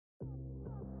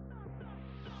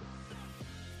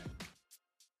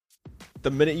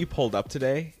the minute you pulled up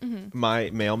today, my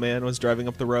mailman was driving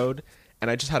up the road, and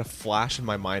I just had a flash in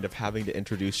my mind of having to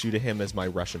introduce you to him as my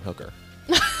Russian hooker.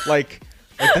 like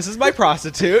this is my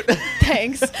prostitute.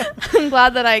 Thanks. I'm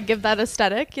glad that I give that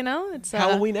aesthetic, It's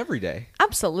Halloween every day.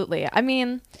 Absolutely. I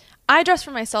mean, I dress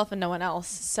for myself and no one else.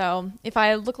 So if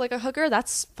I look like a hooker,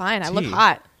 that's fine. I look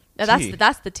hot.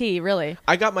 That's the tea, really.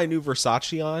 I got my new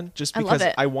Versace on just because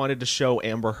I wanted to show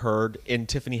Amber Heard, in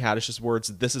Tiffany Haddish's words,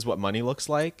 this is what money looks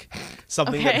like.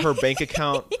 Something that her bank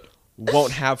account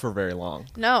won't have for very long.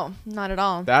 No, not at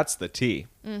all. That's the tea.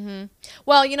 Mm-hmm.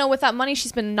 Well, with that money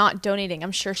she's been not donating,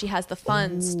 I'm sure she has the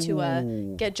funds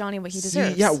to get Johnny what he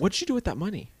deserves. Yeah, what'd she do with that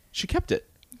money? She kept it.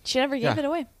 She never gave it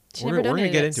away. We're going to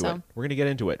get into it. We're going to get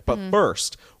into it. But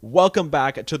first, welcome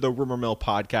back to the Rumor Mill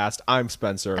podcast. I'm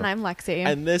Spencer. And I'm Lexi.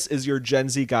 And this is your Gen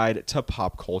Z guide to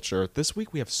pop culture. This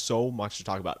week we have so much to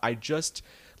talk about.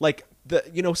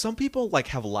 Some people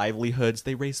have livelihoods.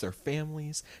 They raise their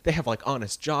families. They have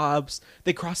honest jobs.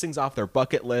 They cross things off their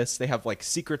bucket list. They have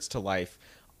secrets to life.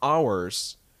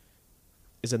 Ours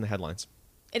is in the headlines.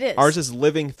 It is. Ours is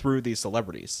living through these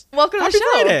celebrities. Welcome to the show.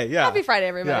 Happy Friday. Yeah. Happy Friday,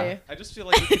 everybody. Yeah. I just feel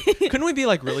like couldn't we be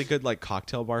really good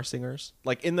cocktail bar singers?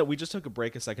 In that we just took a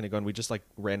break a second ago and we just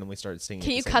randomly started singing.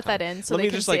 Can you cut that in so Let they me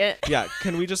can just see it? Yeah,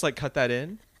 can we just cut that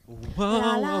in? Whoa,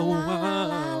 la, la, whoa, la,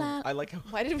 whoa. la. I like how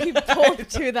Why did we both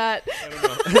do that?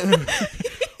 I don't know.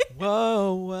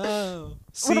 Whoa, whoa.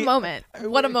 See, what a moment.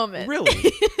 What a moment.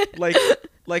 Really.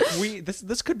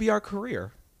 This could be our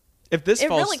career. If this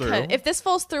falls through. Could. If this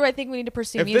falls through, I think we need to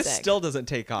pursue music. If this still doesn't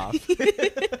take off.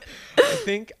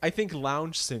 I think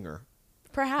lounge singer.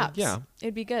 Perhaps. Yeah.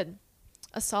 It'd be good.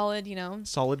 A solid,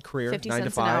 solid career, 50 9 to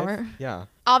cents 5. an hour. Yeah.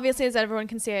 Obviously, as everyone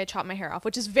can see, I chopped my hair off,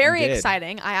 which is very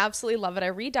exciting. I absolutely love it. I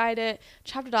re-dyed it,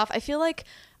 chopped it off. I feel like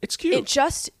it's cute. It's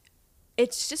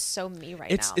just so me now.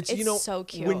 It's so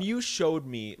cute. When you showed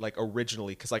me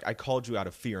originally, because I called you out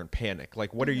of fear and panic.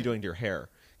 What are you doing to your hair?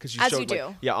 Because you showed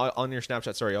on your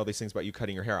Snapchat story all these things about you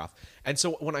cutting your hair off. And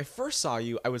so when I first saw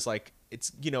you, I was like,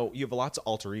 it's you have lots of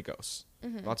alter egos,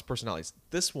 lots of personalities.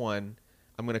 This one,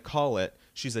 I'm gonna call it.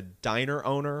 She's a diner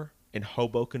owner in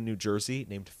Hoboken, New Jersey,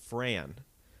 named Fran.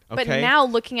 Okay? But now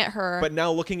looking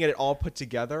at it all put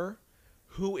together,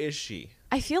 who is she?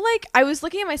 I feel like I was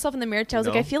looking at myself in the mirror today. I was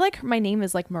like, I feel like my name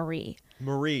is Marie.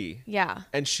 Marie. Yeah.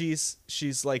 And she's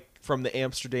from the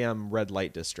Amsterdam red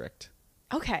light district.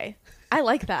 Okay. I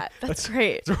like that. That's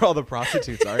great. That's where all the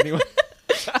prostitutes are anyway.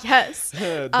 Yes.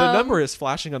 The number is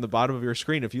flashing on the bottom of your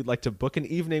screen if you'd like to book an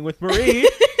evening with Marie.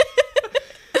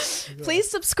 Please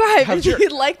subscribe if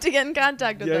you'd like to get in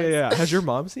contact with us. Yeah. Has your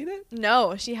mom seen it?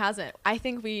 No, she hasn't. I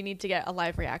think we need to get a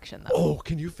live reaction, though. Oh,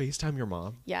 can you FaceTime your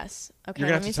mom? Yes. Okay. You're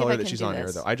going to have to tell her that she's on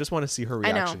air, though. I just want to see her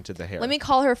reaction to the hair. Let me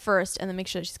call her first and then make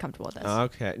sure she's comfortable with this.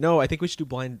 Okay. No, I think we should do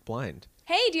blind.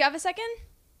 Hey, do you have a second?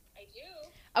 I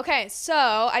do. Okay, so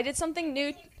I did something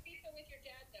new.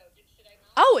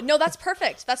 Oh, no, that's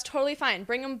perfect. That's totally fine.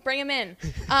 Bring him in.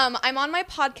 I'm on my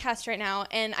podcast right now,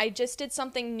 and I just did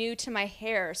something new to my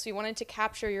hair, so we wanted to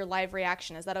capture your live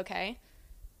reaction. Is that okay?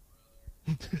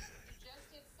 You just did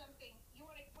something. You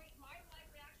want to wait my live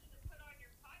reaction to put on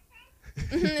your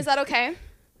podcast? Is that okay?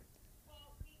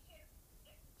 Well, we can.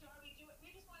 So are we doing?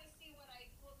 We just want to see what I.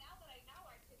 Well, now that I know,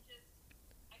 I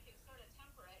can sort of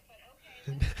temper it. But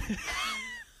okay.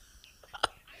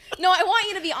 No, I want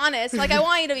you to be honest. I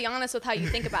want you to be honest with how you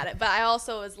think about it. But I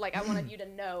also was I wanted you to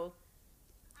know. All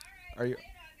right. Are you? Lay it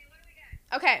on me. What do we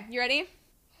got? Okay, you ready?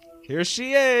 Here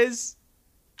she is.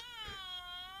 Aww.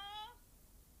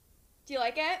 Do you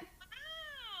like it?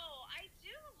 Oh, I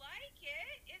do like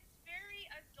it. It's very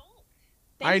adult.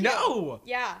 Thank I you. know.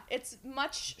 Yeah, it's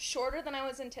much shorter than I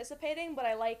was anticipating, but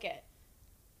I like it.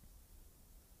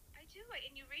 I do like,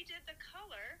 and you redid the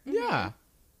color. Yeah.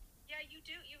 Yeah, you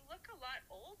do. You look a lot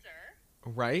older.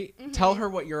 Right? Tell her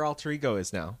what your alter ego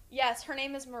is now. Yes, her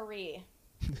name is Marie.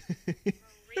 Marie.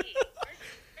 Where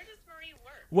does Marie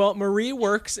work? Well, Marie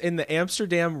works in the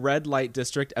Amsterdam red light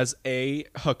district as a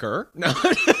hooker. No.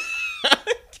 Yes.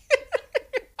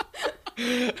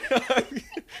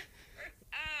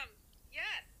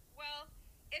 Well,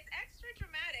 it's extra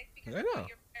dramatic because I of know. what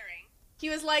you're wearing. He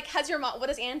was like, "Has your mom? What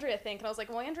does Andrea think?" And I was like,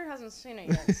 "Well, Andrea hasn't seen it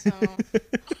yet." So Well,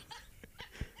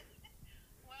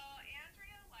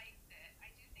 Andrea likes it. I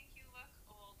do think you look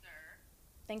older.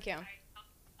 thank you. I fell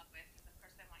in love with because, of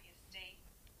course, I want you to stay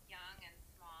young and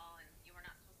small, and you were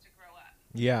not supposed to grow up.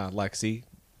 Yeah, Lexi.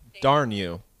 Darn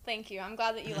you. Thank you. I'm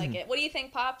glad that you like it. What do you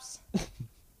think, Pops? Where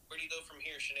do you go from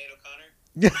here, Sinead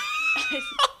O'Connor?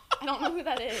 I don't know who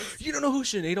that is. You don't know who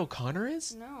Sinead O'Connor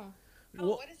is? No. Oh,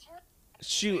 Well, what is her?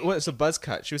 she was a buzz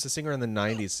cut. She was a singer in the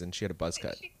 90s and she had a buzz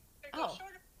cut. She, Oh.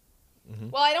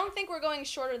 Well, I don't think we're going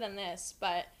shorter than this,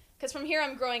 but because from here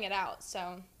I'm growing it out. So.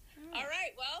 All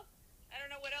right. Well, I don't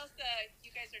know what else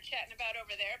you guys are chatting about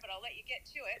over there, but I'll let you get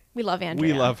to it. We love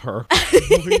Andrea. We love her.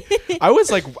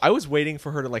 I was waiting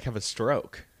for her to like have a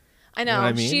stroke. I know. You know what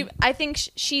I mean? I think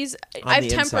she's. On I've the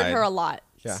tempered inside. her a lot.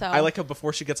 Yeah. So. I like how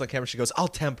before she gets on camera, she goes, "I'll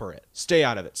temper it. Stay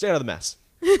out of it. Stay out of the mess."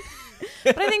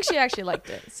 But I think she actually liked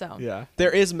it. So. Yeah.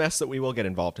 There is mess that we will get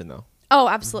involved in, though. Oh,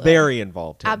 absolutely. Very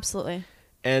involved in. Absolutely.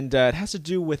 And it has to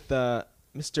do with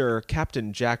Mr.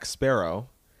 Captain Jack Sparrow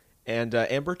and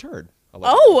Amber Turd.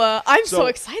 Oh, I'm so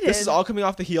excited. This is all coming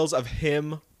off the heels of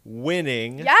him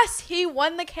winning. Yes, he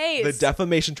won the case. The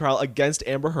defamation trial against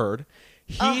Amber Heard.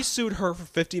 He sued her for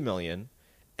 $50 million,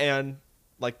 and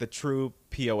like the true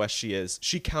POS she is,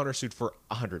 she countersued for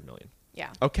 $100 million.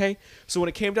 Yeah. Okay? So when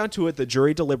it came down to it, the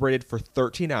jury deliberated for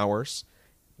 13 hours.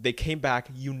 They came back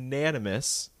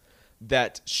unanimous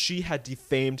that she had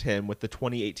defamed him with the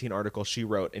 2018 article she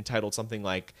wrote entitled something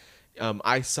like,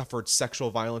 I suffered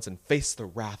sexual violence and faced the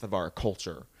wrath of our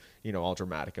culture. You know, all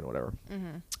dramatic and whatever.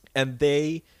 Mm-hmm. And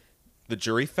the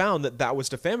jury found that that was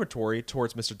defamatory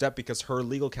towards Mr. Depp because her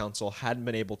legal counsel hadn't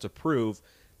been able to prove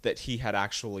that he had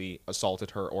actually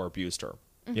assaulted her or abused her.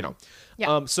 Mm-hmm. You know?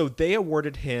 Yeah. So they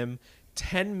awarded him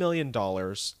 $10 million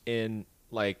in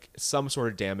like some sort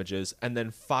of damages and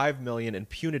then $5 million in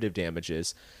punitive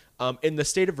damages. In the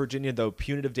state of Virginia, though,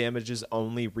 punitive damages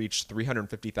only reached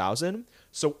 $350,000.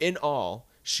 So in all,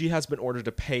 she has been ordered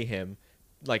to pay him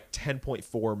like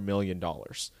 $10.4 million.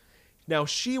 Now,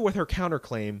 she, with her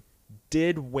counterclaim,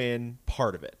 did win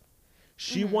part of it.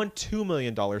 She won $2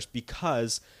 million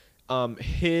because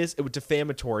it was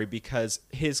defamatory because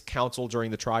his counsel during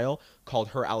the trial called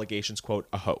her allegations, quote,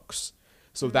 a hoax.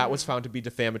 So that was found to be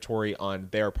defamatory on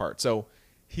their part. So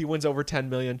he wins over $10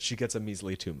 million. She gets a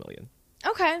measly $2 million.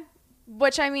 Okay.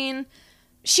 Which, I mean,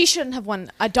 she shouldn't have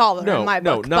won $1 in my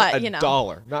book. No, not but, a you know.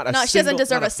 dollar. Not a no, single, she doesn't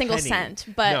deserve not a single penny. cent.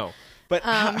 But no. But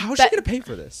how's she going to pay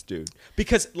for this, dude?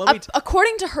 Because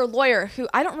according to her lawyer, who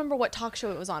I don't remember what talk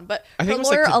show it was on, but I think her it was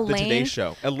lawyer, like the Elaine. Today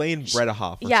Show. Elaine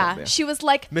Bredehoff. Yeah, something. she was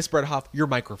like, Miss Bredehoff, your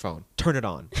microphone. Turn it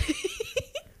on.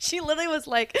 she literally was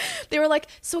like, they were like,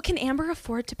 so can Amber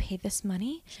afford to pay this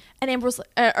money? And Amber was,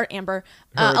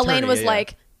 Elaine was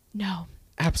like, no,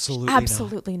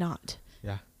 absolutely not.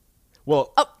 Yeah.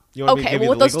 Well, Oh, you want me to okay. give you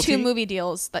Well, with the those legal two tea? movie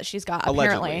deals that she's got, Allegedly.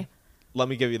 apparently. Let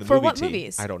me give you the For movie what tea.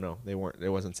 movies? I don't know. It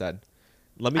wasn't said.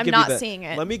 Let me I'm give not you the, seeing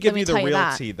it. Let me Let give me you the tell you real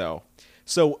that. tea, though.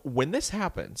 So when this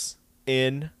happens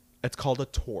it's called a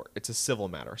tort. It's a civil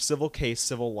matter. Civil case,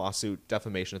 civil lawsuit,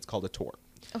 defamation. It's called a tort.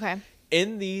 Okay.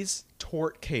 In these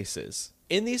tort cases,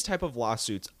 in these type of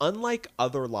lawsuits, unlike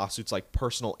other lawsuits like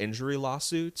personal injury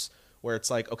lawsuits, where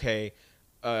it's like, okay,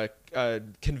 a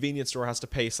convenience store has to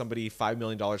pay somebody $5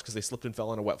 million because they slipped and fell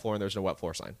on a wet floor and there's no wet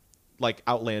floor sign. Like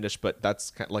outlandish, but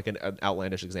that's kind of like an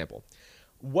outlandish example.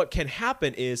 What can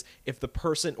happen is if the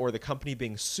person or the company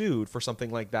being sued for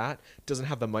something like that doesn't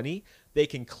have the money, they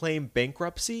can claim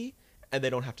bankruptcy and they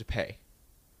don't have to pay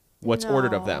what's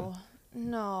ordered of them.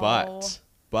 No.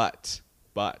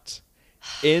 But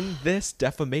in this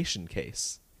defamation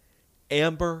case,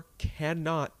 Amber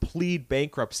cannot plead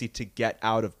bankruptcy to get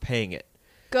out of paying it.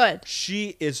 Good.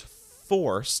 She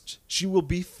will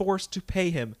be forced to pay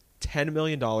him $10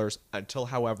 million until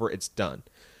however it's done.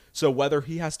 So whether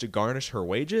he has to garnish her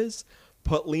wages,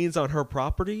 put liens on her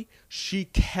property, she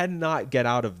cannot get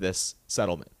out of this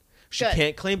settlement. She Good.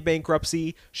 can't claim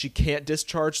bankruptcy. She can't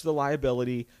discharge the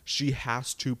liability. She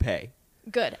has to pay.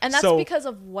 Good. And that's So- because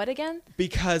of what again?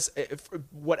 Because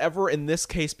whatever in this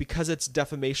case, because it's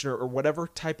defamation or whatever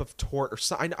type of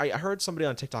tort, I heard somebody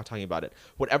on TikTok talking about it.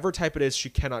 Whatever type it is, she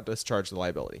cannot discharge the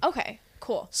liability. Okay.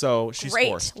 Cool. So she's Great.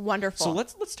 forced. Wonderful. So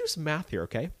let's do some math here,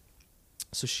 okay?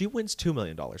 So she wins $2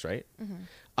 million, right?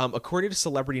 Mm-hmm. According to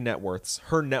Celebrity Net Worths,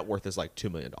 her net worth is like $2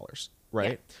 million,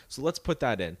 right? Yeah. So let's put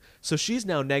that in. So she's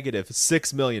now negative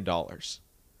 $6 million,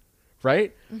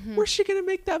 right? Mm-hmm. Where's she gonna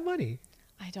make that money?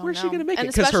 I don't Where's know. she gonna make And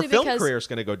it? Because her especially film career is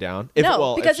gonna go down.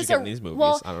 because If it's she's a getting these movies,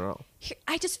 well, I don't know.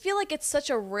 I just feel like it's such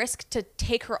a risk to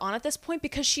take her on at this point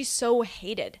because she's so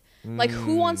hated. Like,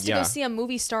 who wants to yeah. go see a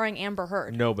movie starring Amber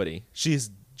Heard? Nobody. She's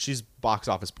box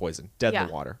office poison, dead in Yeah.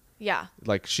 the water. Yeah.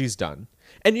 Like she's done.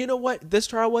 And you know what this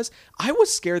trial was? I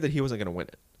was scared that he wasn't going to win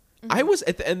it. Mm-hmm. I was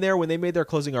at the end there when they made their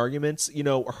closing arguments,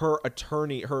 her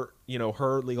attorney, her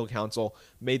legal counsel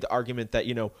made the argument that,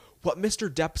 what Mr.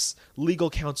 Depp's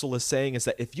legal counsel is saying is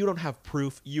that if you don't have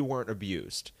proof, you weren't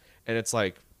abused. And it's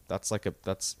like, that's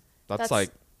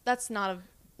not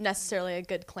necessarily a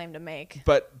good claim to make.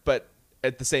 but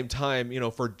at the same time,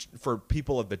 for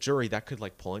people of the jury, that could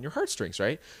like pull on your heartstrings,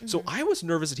 right? Mm-hmm. So I was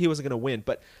nervous that he wasn't going to win,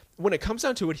 but when it comes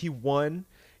down to it, he won.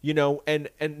 You know, and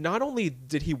not only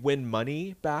did he win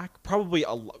money back, probably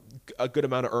a good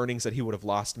amount of earnings that he would have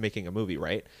lost making a movie,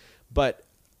 right? But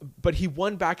he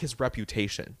won back his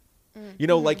reputation. You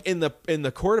know, like in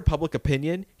the court of public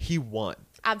opinion, he won.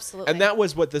 Absolutely. And that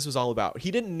was what this was all about.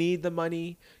 He didn't need the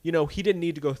money. You know, he didn't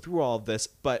need to go through all of this,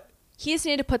 but he just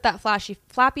needed to put that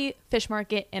flappy fish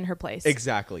market in her place.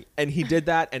 Exactly. And he did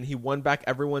that, and he won back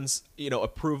everyone's, you know,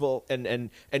 approval, and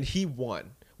he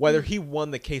won. Whether he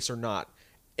won the case or not,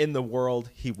 in the world,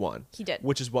 he won. He did.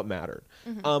 Which is what mattered.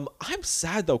 I'm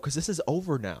sad, though, because this is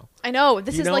over now. I know.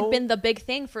 This has like been the big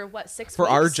thing for, what, 6 weeks? For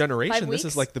our generation, 5 weeks?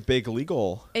 This is like the big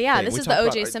legal thing. This is the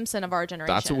O.J. Simpson of our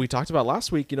generation. That's what we talked about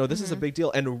last week. You know, this is a big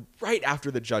deal. And right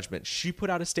after the judgment, she put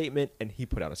out a statement, and he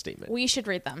put out a statement. We should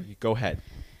read them. Go ahead.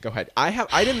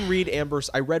 I didn't read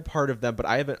Amber's. I read part of them, but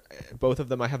both of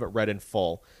them I haven't read in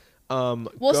full.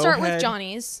 We'll start with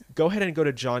Johnny's. Go ahead and go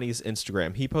to Johnny's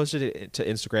Instagram. He posted it to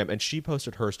Instagram, and she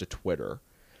posted hers to Twitter.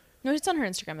 No, it's on her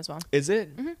Instagram as well. Is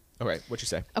it? Mm-hmm. Okay, what'd you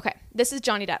say? Okay, this is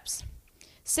Johnny Depp's.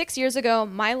 6 years ago,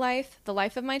 my life, the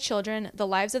life of my children, the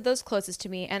lives of those closest to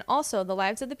me, and also the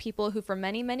lives of the people who for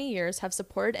many, many years have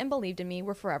supported and believed in me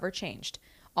were forever changed,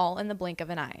 all in the blink of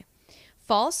an eye.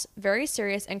 False, very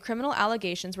serious, and criminal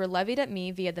allegations were levied at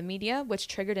me via the media, which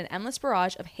triggered an endless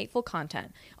barrage of hateful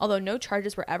content, although no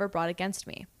charges were ever brought against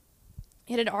me.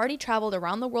 It had already traveled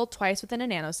around the world twice within a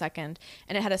nanosecond,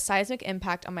 and it had a seismic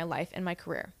impact on my life and my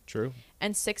career. True.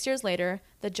 And 6 years later,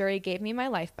 the jury gave me my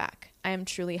life back. I am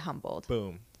truly humbled.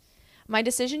 Boom. My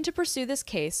decision to pursue this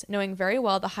case, knowing very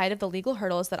well the height of the legal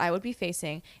hurdles that I would be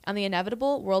facing and the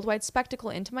inevitable worldwide spectacle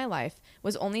into my life,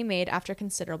 was only made after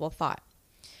considerable thought.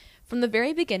 From the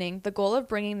very beginning, the goal of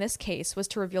bringing this case was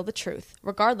to reveal the truth,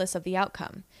 regardless of the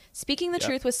outcome. Speaking the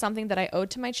truth was something that I owed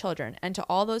to my children and to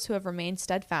all those who have remained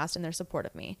steadfast in their support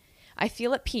of me. I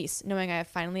feel at peace knowing I have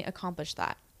finally accomplished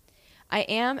that. I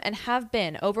am and have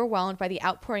been overwhelmed by the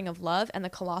outpouring of love and the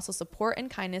colossal support and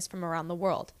kindness from around the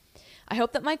world. I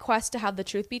hope that my quest to have the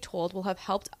truth be told will have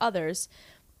helped others,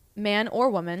 man or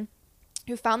woman,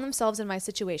 who found themselves in my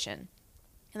situation,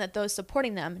 and that those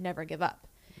supporting them never give up.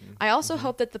 I also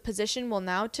hope that the position will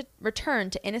now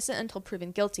return to innocent until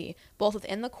proven guilty, both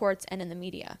within the courts and in the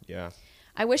media. Yeah.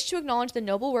 I wish to acknowledge the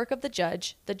noble work of the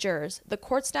judge, the jurors, the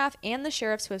court staff, and the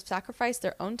sheriffs who have sacrificed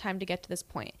their own time to get to this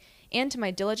point, and to my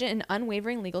diligent and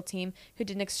unwavering legal team who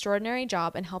did an extraordinary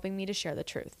job in helping me to share the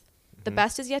truth. The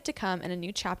best is yet to come, and a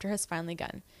new chapter has finally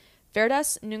begun.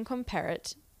 Verdus nunquam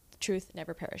perit. The truth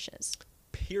never perishes.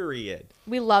 Period.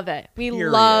 We love it. We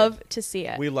love to see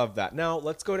it. We love that. Now,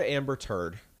 let's go to Amber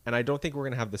Turd. And I don't think we're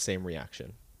going to have the same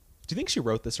reaction. Do you think she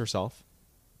wrote this herself?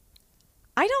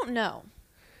 I don't know.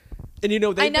 And you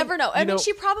know, I never know. I mean,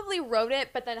 she probably wrote it,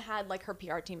 but then had like her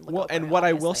PR team look over and it, what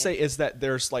obviously. I will say is that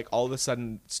there's like all of a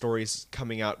sudden stories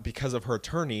coming out because of her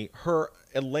attorney.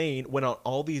 Elaine went on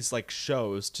all these like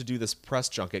shows to do this press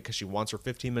junket because she wants her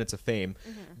 15 minutes of fame.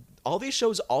 All these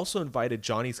shows also invited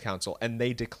Johnny's counsel, and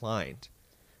they declined.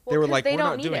 They were like, we're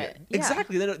not doing it. Yeah.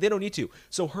 Exactly. They don't need to.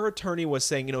 So her attorney was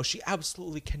saying, you know, she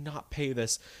absolutely cannot pay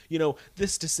this. You know,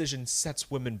 this decision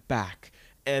sets women back.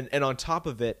 And on top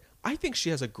of it, I think she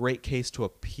has a great case to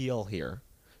appeal here.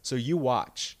 So you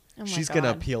watch. She's going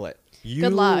to appeal it. You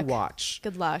Good luck. watch.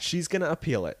 Good luck. She's going to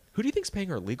appeal it. Who do you think's paying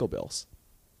her legal bills?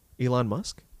 Elon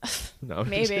Musk? No.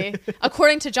 Maybe.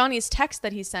 According to Johnny's text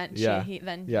that he sent, yeah. he is.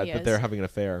 That they're having an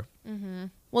affair. Mm-hmm.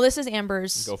 Well, this is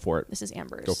Amber's. Go for it. This is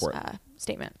Amber's Go for it.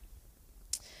 Statement.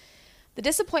 The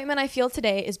disappointment I feel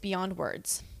today is beyond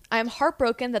words. I am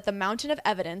heartbroken that the mountain of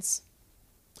evidence...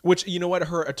 Which, you know what?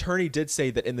 Her attorney did say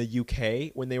that in the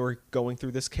UK, when they were going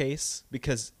through this case,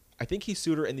 because I think he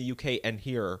sued her in the UK and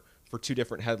here for 2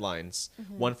 different headlines.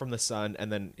 One from The Sun,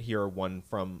 and then here one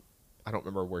from, I don't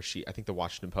remember where I think the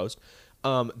Washington Post.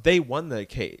 They won the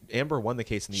case. Amber won the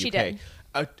case in the UK. Did.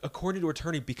 According to her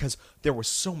attorney, because there was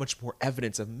so much more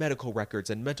evidence of medical records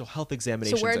and mental health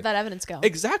examinations. So where did that evidence go?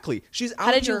 Exactly. She's out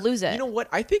How did here, you lose it? You know what?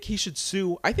 I think he should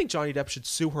sue. I think Johnny Depp should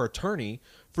sue her attorney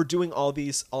for doing all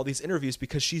these interviews,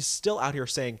 because she's still out here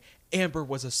saying Amber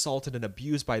was assaulted and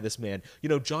abused by this man. You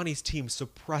know, Johnny's team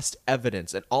suppressed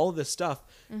evidence and all of this stuff.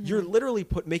 You're literally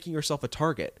making yourself a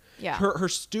target. Yeah. Her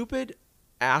stupid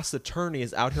ass attorney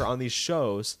is out here on these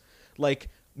shows, like,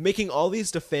 making all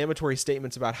these defamatory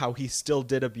statements about how he still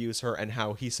did abuse her and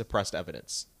how he suppressed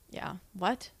evidence. Yeah.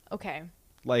 What? Okay.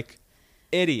 Like,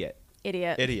 idiot.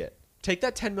 Take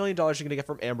that $10 million you're going to get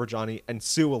from Amber, Johnny, and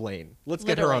sue Elaine. Let's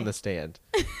get her on the stand.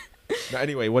 Now,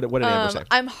 anyway, what did Amber say?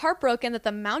 I'm heartbroken that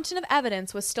the mountain of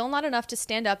evidence was still not enough to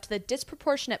stand up to the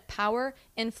disproportionate power,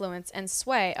 influence, and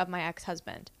sway of my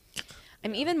ex-husband.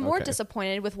 I'm even more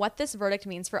disappointed with what this verdict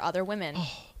means for other women.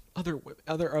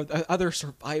 other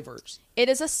survivors. It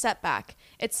is a setback.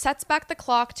 It sets back the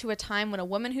clock to a time when a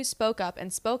woman who spoke up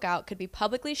and spoke out could be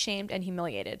publicly shamed and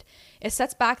humiliated. It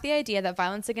sets back the idea that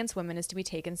violence against women is to be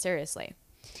taken seriously.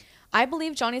 I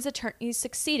believe Johnny's attorneys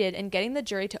succeeded in getting the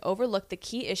jury to overlook the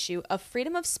key issue of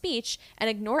freedom of speech and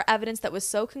ignore evidence that was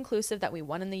so conclusive that we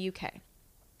won in the UK.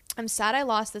 I'm sad I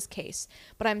lost this case,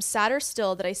 but I'm sadder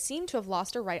still that I seem to have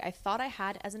lost a right I thought I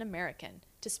had as an American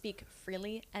to speak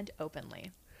freely and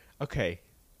openly. Okay,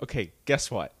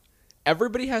 guess what?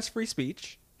 Everybody has free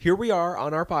speech. Here we are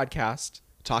on our podcast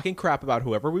talking crap about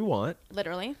whoever we want.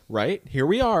 Literally. Right? Here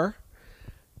we are.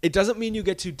 It doesn't mean you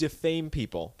get to defame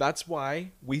people. That's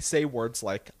why we say words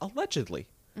like allegedly,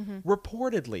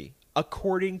 reportedly,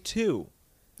 according to.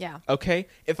 Yeah. Okay?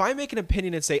 If I make an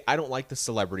opinion and say I don't like the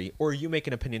celebrity, or you make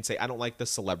an opinion and say I don't like the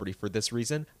celebrity for this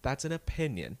reason, that's an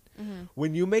opinion.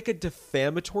 When you make a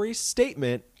defamatory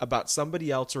statement about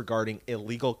somebody else regarding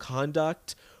illegal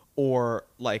conduct or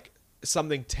like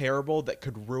something terrible that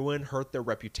could hurt their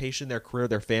reputation, their career,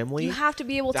 their family, you have to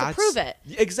be able to prove it.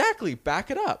 Exactly.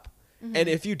 Back it up. And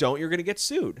if you don't, you're going to get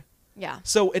sued. Yeah.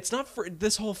 So it's not for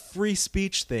this whole free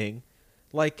speech thing.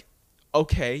 Like,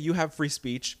 okay, you have free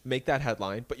speech, make that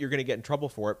headline, but you're going to get in trouble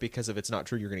for it because if it's not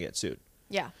true, you're going to get sued.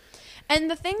 Yeah.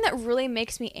 And the thing that really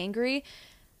makes me angry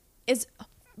is,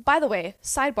 by the way,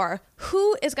 sidebar,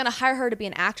 who is going to hire her to be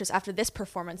an actress after this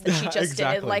performance that she just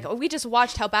did? Like, we just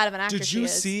watched how bad of an actress she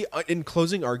is. Did you see in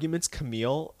closing arguments,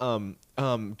 Camille,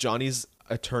 Johnny's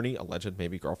attorney, alleged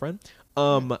maybe girlfriend,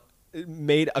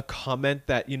 made a comment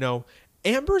that,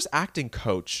 Amber's acting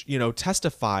coach,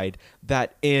 testified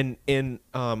that in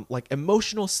like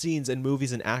emotional scenes in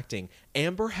movies and acting,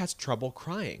 Amber has trouble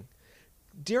crying.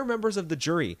 Dear members of the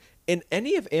jury, in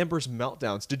any of Amber's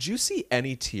meltdowns, did you see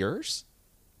any tears?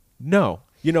 No.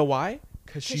 You know why?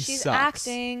 Because she's sucks.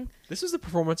 Acting. This was the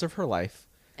performance of her life.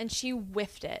 And she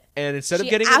whiffed it. And instead of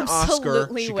getting an Oscar,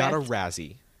 she got a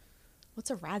Razzie.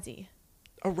 What's a Razzie?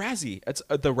 A Razzie. It's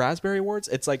the Raspberry Awards.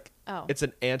 It's like it's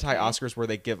an anti-Oscars where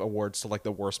they give awards to like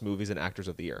the worst movies and actors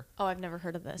of the year. Oh, I've never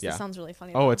heard of this. Yeah. This sounds really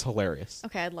funny. Oh, it's hilarious.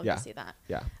 Okay, I'd love to see that.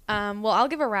 Yeah. Well, I'll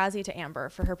give a Razzie to Amber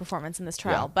for her performance in this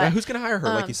trial. Yeah. But now, who's going to hire her,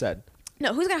 like you said?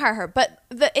 No, who's going to hire her? But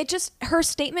her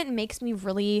statement makes me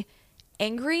really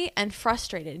angry and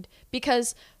frustrated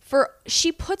because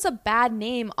she puts a bad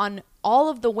name on all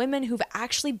of the women who've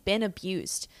actually been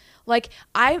abused. Like,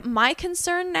 my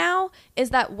concern now is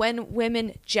that when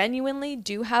women genuinely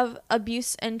do have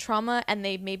abuse and trauma and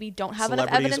they maybe don't have enough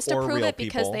evidence to prove it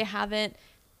because they haven't,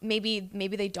 maybe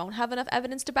they don't have enough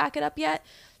evidence to back it up yet,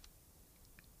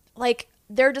 like,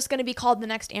 they're just going to be called the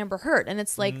next Amber Heard. And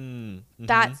it's like,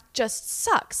 that just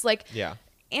sucks. Like,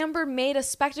 Amber made a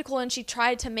spectacle and she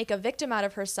tried to make a victim out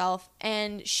of herself,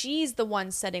 and she's the one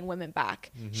setting women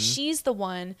back. She's the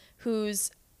one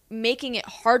who's making it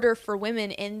harder for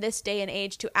women in this day and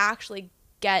age to actually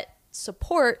get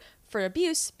support for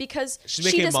abuse because she's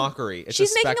making a mockery.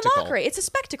 She's making a mockery. It's a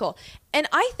spectacle. And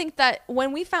I think that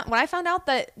when I found out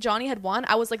that Johnny had won,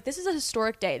 I was like, this is a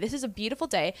historic day. This is a beautiful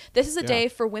day. This is a day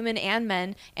for women and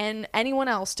men and anyone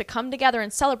else to come together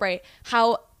and celebrate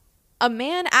how a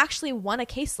man actually won a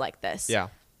case like this. Yeah.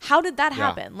 How did that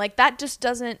happen? Like, that just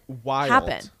doesn't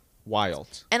happen.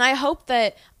 Wild. And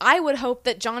I would hope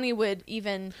that Johnny would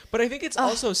even. But I think it's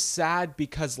also sad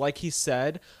because, like he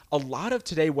said, a lot of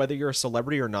today, whether you're a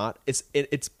celebrity or not,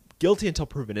 it's guilty until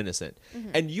proven innocent.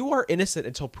 And you are innocent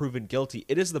until proven guilty.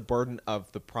 It is the burden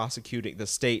of the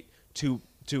state to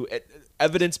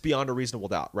evidence beyond a reasonable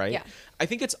doubt, right? Yeah. I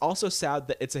think it's also sad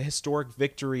that it's a historic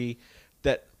victory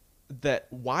that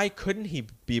why couldn't he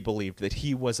be believed that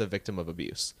he was a victim of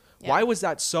abuse? Yeah. Why was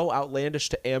that so outlandish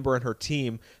to Amber and her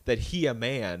team that he, a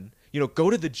man, go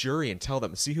to the jury and tell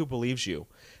them, see who believes you?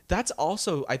 That's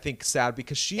also, I think, sad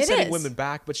because she's setting women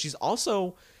back, but she's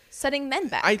also setting men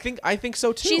back. I think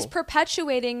so too. She's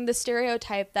perpetuating the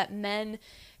stereotype that men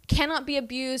cannot be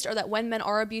abused, or that when men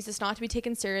are abused, it's not to be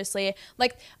taken seriously.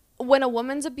 Like, when a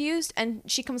woman's abused and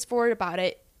she comes forward about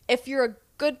it, if you're a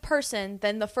good person,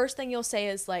 then the first thing you'll say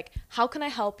is like, how can I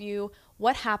help you?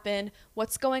 What happened?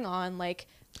 What's going on? Like,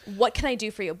 what can I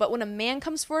do for you? But when a man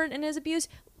comes forward and is abused,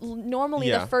 normally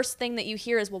the first thing that you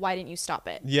hear is, well, why didn't you stop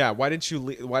it? Yeah, why didn't you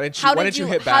hit back? How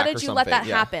did you let that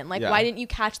happen? Like, why didn't you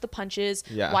catch the punches?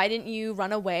 Yeah. Why didn't you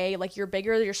run away? Like, you're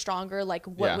bigger, you're stronger. Like,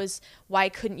 why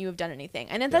couldn't you have done anything?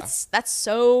 And then that's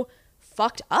so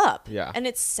fucked up. Yeah. And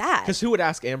it's sad. Because who would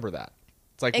ask Amber that?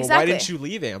 It's like, well, why didn't you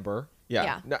leave, Amber?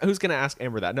 Yeah. No, who's going to ask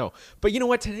Amber that? No. But you know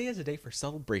what? Today is a day for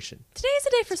celebration. Today is a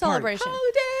day for celebration.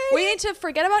 Holiday. We need to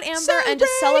forget about Amber and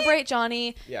just celebrate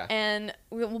Johnny. Yeah. And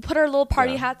we'll put our little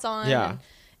party hats on. Yeah.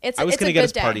 I was going to get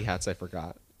us party hats. I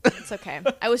forgot. It's okay.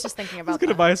 I was just thinking I was about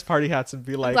gonna that. buy us party hats and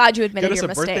be like, glad you admitted get us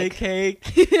your a birthday mistake.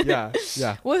 cake. Yeah.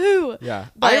 Woohoo! Yeah.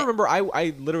 But- I remember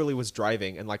I literally was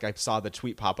driving and like I saw the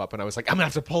tweet pop up and I was like, I'm gonna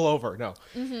have to pull over. No,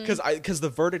 because the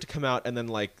verdict come out and then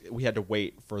like we had to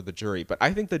wait for the jury. But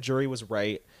I think the jury was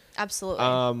right. Absolutely.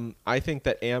 I think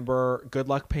that Amber, good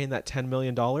luck paying that $10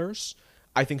 million.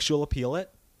 I think she'll appeal it.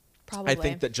 Probably. I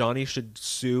think that Johnny should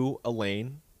sue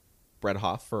Elaine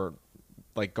Bredhoff for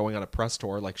like going on a press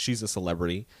tour. Like she's a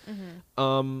celebrity.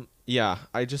 Yeah,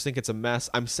 I just think it's a mess.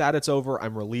 I'm sad it's over.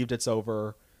 I'm relieved it's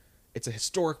over. It's a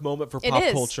historic moment for pop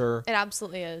culture. It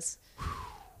absolutely is.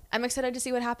 I'm excited to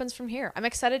see what happens from here. I'm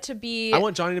excited to be I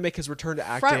want Johnny to make his return to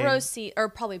acting. front row seat, or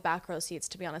probably back row seats,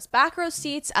 to be honest. Back row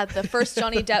seats at the first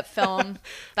Johnny Depp film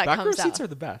that Back row comes out. seats are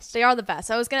the best. They are the best.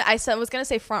 I was gonna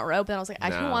say front row, but then I was like, who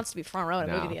Nah. wants to be front row in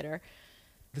a Nah. movie theater?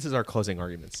 This is our closing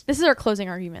arguments. This is our closing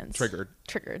arguments. Triggered.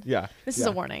 Yeah. This is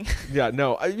a warning. Yeah,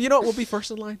 no. You know what? We'll be first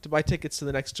in line to buy tickets to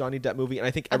the next Johnny Depp movie, and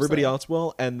I think everybody Absolutely. else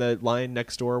will. And the line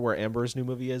next door where Amber's new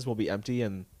movie is will be empty,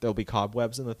 and there'll be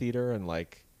cobwebs in the theater. And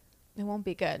like, It won't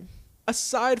be good.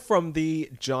 aside from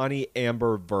the Johnny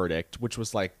Amber verdict, which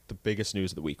was like the biggest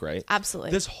news of the week, right?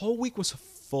 Absolutely. This whole week was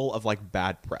full of like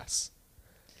bad press,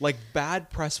 like bad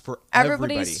press for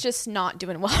Everybody's everybody. just not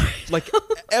doing well. Like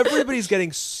everybody's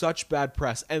getting such bad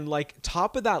press, and like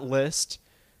top of that list,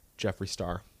 Jeffree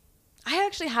Star. I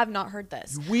actually have not heard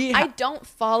this. We I ha- don't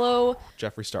follow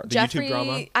Jeffree Star, the Jeffree. YouTube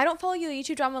drama. I don't follow the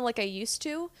YouTube drama like I used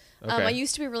to. Okay. I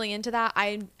used to be really into that.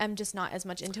 I am just not as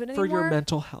much into it For anymore. your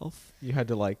mental health, you had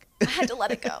to like. I had to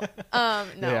let it go. No,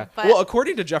 Yeah. but Well,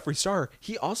 according to Jeffree Star,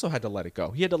 he also had to let it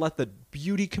go. He had to let the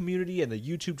beauty community and the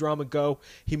YouTube drama go.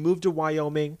 He moved to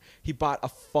Wyoming. He bought a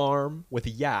farm with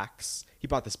yaks. He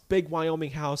bought this big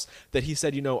Wyoming house that he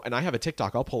said, and I have a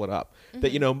TikTok, I'll pull it up,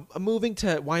 that, I'm moving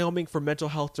to Wyoming for mental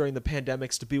health during the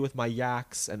pandemics to be with my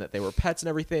yaks and that they were pets and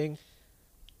everything.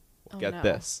 Oh, Get no.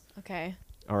 this. Okay.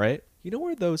 All right. You know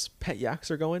where those pet yaks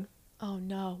are going? Oh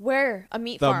no. Where? A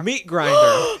meat The farm. meat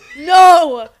grinder.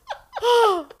 No.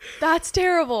 That's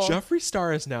terrible. Jeffree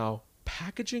Star is now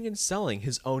packaging and selling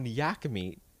his own yak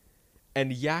meat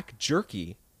and yak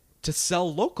jerky to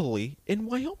sell locally in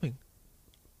Wyoming.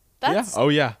 That's Yeah. Oh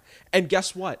yeah. And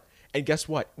guess what?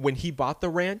 When he bought the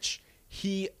ranch,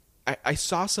 I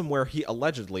saw somewhere he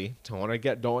allegedly don't want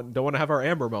to have our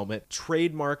Amber moment,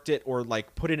 trademarked it or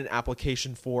like put in an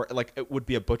application for like it would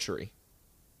be a butchery.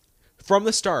 From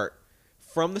the start,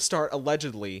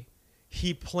 allegedly,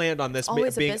 he planned on this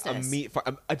Always a being a business. meat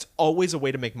farm. It's always a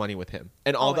way to make money with him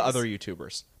and all the Always. other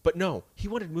YouTubers. But no, he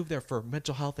wanted to move there for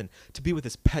mental health and to be with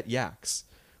his pet yaks.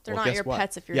 They're Well, not guess your what?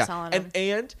 pets if you're selling them.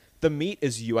 And the meat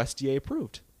is USDA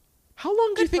approved. How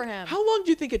long do you Good think? for him. How long do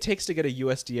you think it takes to get a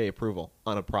USDA approval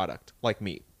on a product like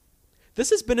meat? This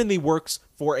has been in the works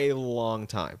for a long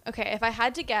time. Okay, if I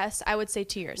had to guess, I would say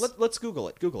 2 years. Let's Google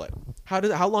it. Google it.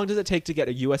 How long does it take to get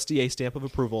a USDA stamp of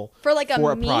approval For like a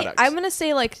meat, product? I'm gonna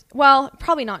say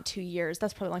probably not 2 years.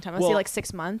 That's probably a long time. I'd say Well- like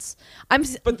 6 months.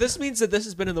 But this means that this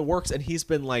has been in the works, and he's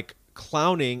been like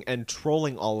clowning and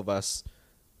trolling all of us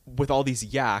with all these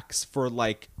yaks for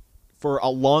a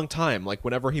long time. Like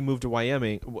whenever he moved to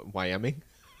Wyoming.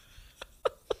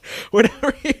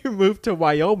 Whenever he moved to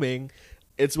Wyoming,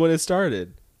 it's when it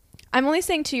started. I'm only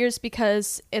saying 2 years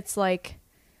because it's like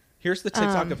Here's the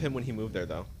TikTok of him when he moved there,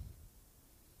 though.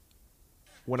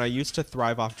 When I used to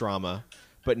thrive off drama,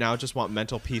 but now just want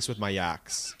mental peace with my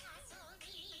yaks.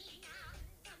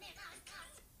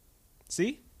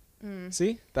 See?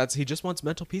 See? He just wants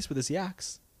mental peace with his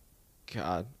yaks.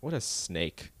 God, what a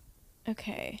snake.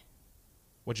 okay.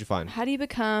 What'd you find? How do you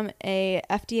become a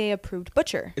FDA approved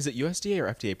butcher? Is it USDA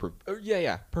or FDA approved? Oh,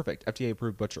 yeah, perfect. FDA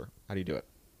approved butcher. How do you do it?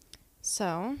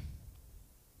 So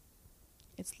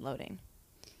it's loading.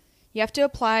 You have to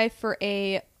apply for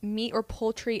a meat or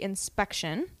poultry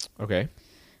inspection. Okay.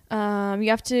 You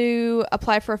have to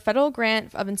apply for a federal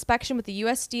grant of inspection with the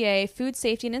USDA Food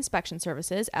Safety and Inspection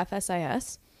Services,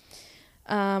 FSIS.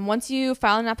 Once you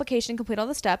file an application and complete all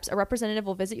the steps, a representative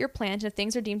will visit your plant, and if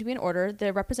things are deemed to be in order,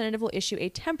 the representative will issue a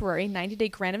temporary 90-day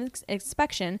grant of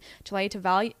inspection to allow you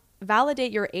to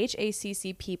validate your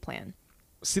HACCP plan.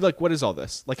 See, what is all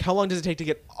this? How long does it take to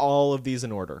get all of these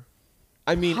in order?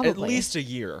 I mean, at Probably. least a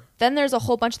year. Then there's a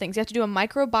whole bunch of things. You have to do a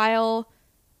microbial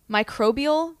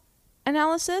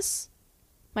analysis.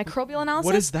 Microbial analysis.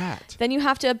 What is that? Then you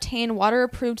have to obtain water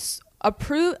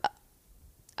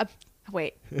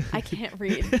wait, I can't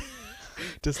read.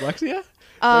 Dyslexia?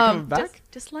 Coming back?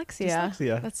 Dyslexia.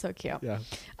 Dyslexia. That's so cute. Yeah.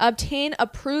 Obtain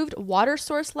approved water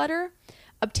source letter.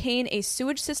 Obtain a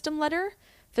sewage system letter.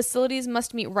 Facilities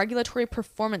must meet regulatory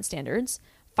performance standards.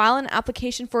 File an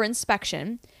application for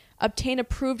inspection. obtain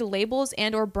approved labels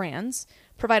and or brands,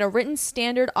 provide a written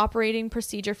standard operating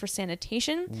procedure for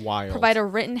sanitation, Wild. provide a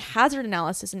written hazard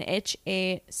analysis and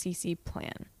HACC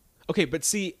plan. Okay, but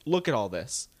see, look at all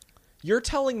this. You're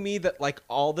telling me that like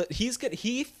all that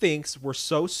he thinks we're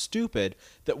so stupid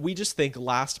that we just think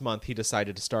last month he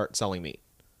decided to start selling meat.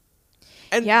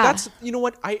 And that's, you know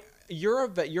what, you're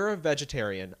a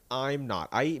vegetarian. I'm not.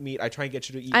 I eat meat. I try and get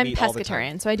you to eat meat all the time.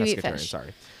 I'm pescatarian, so I do eat fish.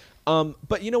 Sorry.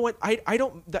 But you know what? I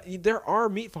don't. There are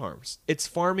meat farms. It's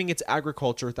farming. It's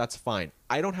agriculture. That's fine.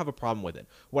 I don't have a problem with it.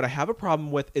 What I have a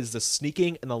problem with is the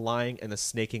sneaking and the lying and the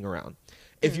snaking around.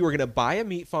 If you were gonna buy a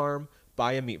meat farm,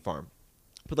 buy a meat farm.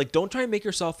 But like, don't try and make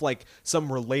yourself like some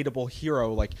relatable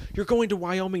hero. Like, you're going to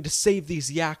Wyoming to save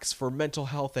these yaks for mental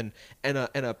health and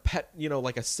a pet, you know,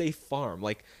 like a safe farm.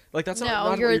 Like that's not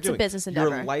what you're doing. A business endeavor.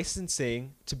 You're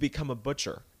licensing to become a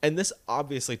butcher, and this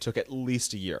obviously took at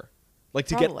least a year, like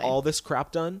to get all this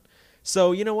crap done.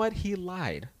 So you know what? He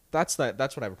lied. That's what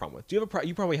I have a problem with. Do you have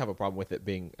you probably have a problem with it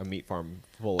being a meat farm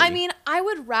fully? I mean, I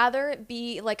would rather it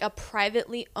be like a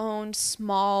privately owned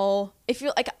small. If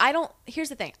you're like, here's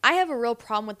the thing. I have a real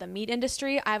problem with the meat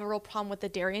industry. I have a real problem with the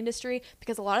dairy industry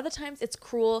because a lot of the times it's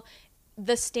cruel.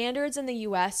 The standards in the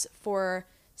US for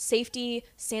safety,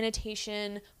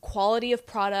 sanitation, quality of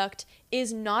product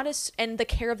is not as, and the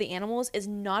care of the animals is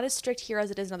not as strict here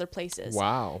as it is in other places.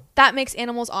 Wow. That makes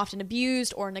animals often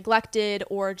abused or neglected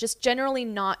or just generally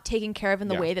not taken care of in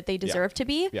the way that they deserve to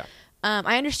be. Yeah.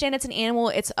 I understand it's an animal.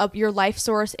 It's your life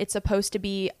source. It's supposed to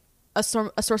be a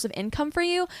source of income for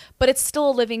you, but it's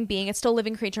still a living being. It's still a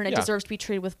living creature, and it deserves to be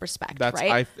treated with respect.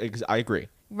 Right? I agree.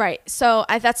 Right. So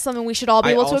that's something we should all be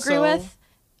able to agree with.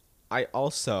 I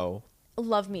also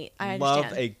love meat. I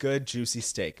understand. Love a good juicy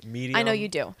steak. Medium. I know you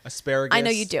do. Asparagus. I know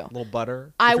you do. A little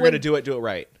butter. If you're going to do it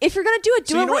right. If you're going to do it,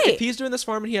 do it right. What? If he's doing this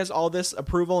farm and he has all this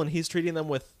approval and he's treating them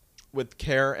with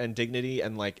care and dignity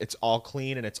and like it's all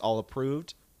clean and it's all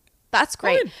approved. That's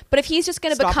great. Fine. But if he's just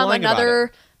going to become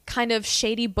another kind of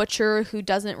shady butcher who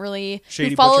doesn't really,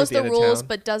 who follows the rules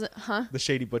but doesn't, The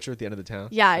shady butcher at the end of the town.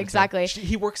 Yeah, exactly.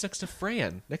 He works next to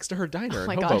Fran, next to her diner. Oh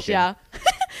my gosh, yeah.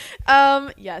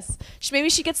 Yes. Maybe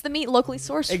she gets the meat locally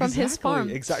sourced from his farm.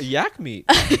 Exactly. Yak meat.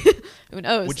 Who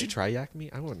knows? Would you try yak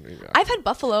meat? I wouldn't. I've had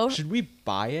buffalo. Should we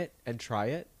buy it and try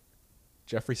it?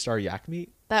 Jeffree Star yak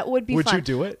meat? That would be fun. Would you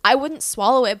do it? I wouldn't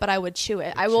swallow it, but I would chew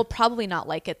it. I will probably not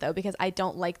like it, though, because I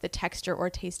don't like the texture or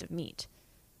taste of meat.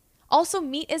 Also,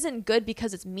 meat isn't good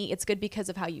because it's meat. It's good because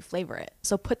of how you flavor it.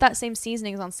 So put that same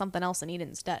seasonings on something else and eat it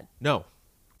instead. No.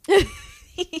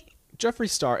 Jeffree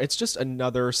Star, it's just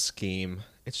another scheme.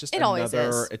 It's just always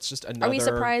is. It's just another. Are we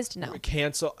surprised? No.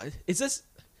 Cancel. Is this?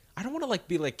 I don't want to like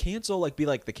be like cancel, like be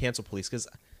like the cancel police, because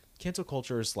cancel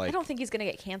culture is like. I don't think he's gonna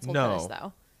get canceled for this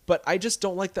though. But I just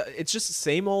don't like it's just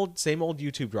same old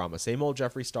YouTube drama, same old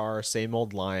Jeffree Star, same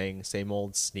old lying, same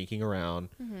old sneaking around,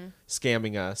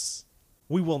 scamming us.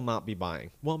 We will not be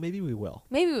buying. Well, maybe we will.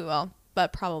 Maybe we will,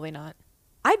 but probably not.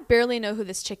 I barely know who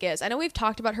this chick is. I know we've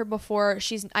talked about her before.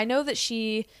 I know that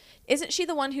isn't she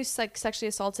the one who's like sexually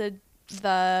assaulted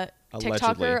the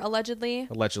TikToker allegedly?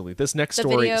 Allegedly. This next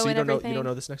story. So you don't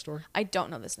know this next story? I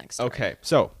don't know this next story. Okay.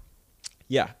 So,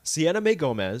 yeah, Sienna Mae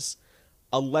Gomez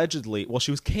allegedly,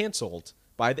 she was canceled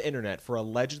by the internet for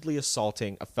allegedly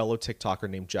assaulting a fellow TikToker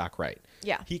named Jack Wright.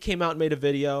 Yeah. He came out and made a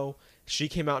video. She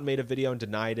came out and made a video and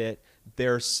denied it.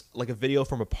 There's like a video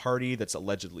from a party that's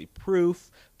allegedly proof.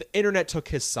 The internet took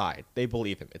his side. They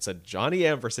believe him. It's a Johnny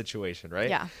Amber situation, right?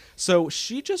 Yeah. So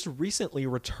she just recently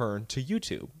returned to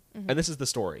YouTube. And this is the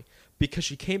story. Because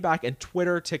she came back and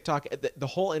Twitter, TikTok, the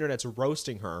whole internet's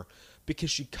roasting her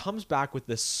because she comes back with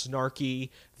this snarky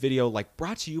video like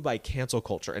brought to you by cancel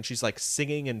culture. And she's like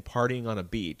singing and partying on a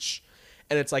beach.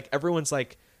 And it's like everyone's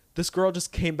like, this girl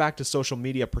just came back to social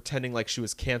media pretending like she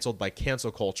was canceled by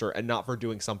cancel culture and not for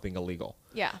doing something illegal.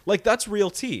 Yeah. Like that's real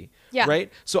tea. Yeah.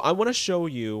 Right? So I want to show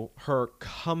you her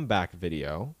comeback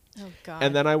video. Oh God.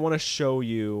 And then I want to show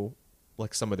you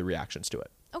like some of the reactions to it.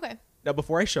 Okay. Now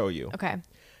before I show you. Okay.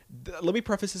 Let me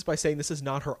preface this by saying this is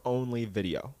not her only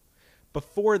video.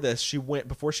 Before she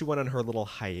went on her little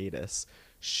hiatus,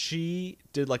 she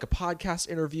did like a podcast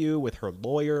interview with her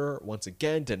lawyer, once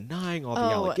again denying all the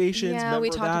allegations. Yeah, Remember we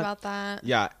talked about that.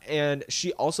 Yeah, and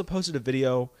she also posted a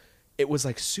video. It was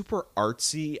like super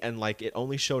artsy and like it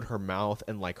only showed her mouth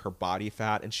and like her body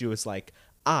fat, and she was like,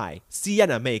 "I,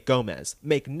 Sienna Mae Gomez,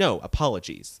 make no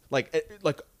apologies." Like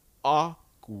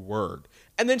awkward.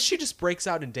 And then she just breaks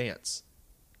out and dance.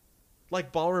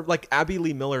 Like ballroom, like Abby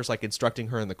Lee Miller's like instructing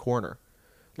her in the corner.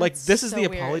 Like this is the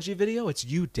apology video. It's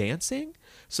you dancing.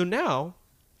 So now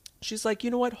she's like, you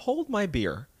know what? Hold my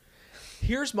beer.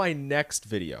 Here's my next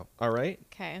video. All right.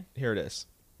 Okay. Here it is.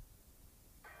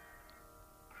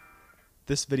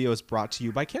 This video is brought to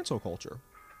you by cancel culture.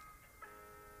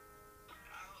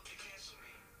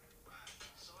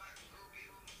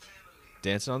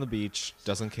 Dancing on the beach,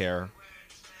 doesn't care.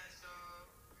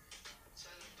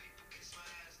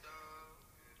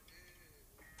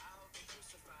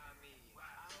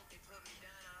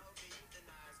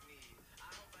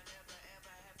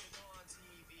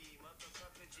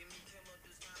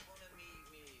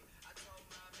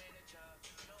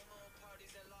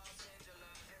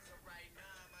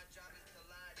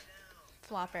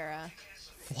 Flop era.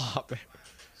 Flop.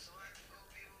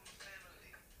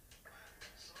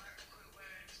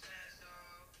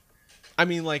 I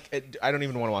mean, like, I don't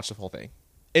even want to watch the whole thing.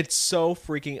 It's so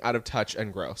freaking out of touch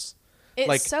and gross. It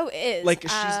like, so is. Like,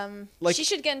 she's, like, she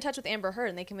should get in touch with Amber Heard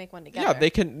and they can make one together. Yeah, they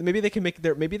can. Maybe they can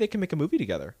make a movie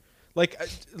together. Like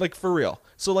for real.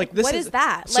 So like this. What is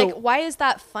that? So, like, why is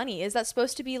that funny? Is that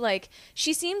supposed to be like?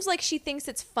 She seems like she thinks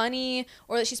it's funny,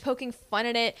 or that she's poking fun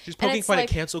at it. She's poking fun at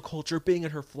cancel culture, being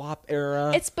in her flop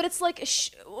era. It's like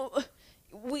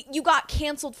you got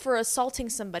canceled for assaulting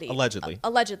somebody. Allegedly.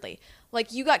 Allegedly.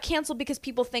 Like, you got canceled because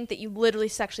people think that you literally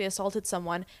sexually assaulted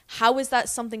someone. How is that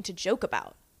something to joke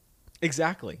about?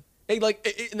 Exactly. And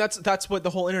that's what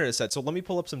the whole internet said. So let me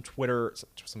pull up some Twitters.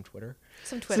 Some Twitters.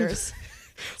 Let me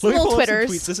pull up some Twitters.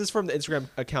 tweets. This is from the Instagram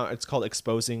account. It's called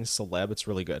Exposing Celeb. It's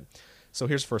really good. So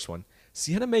here's the first one.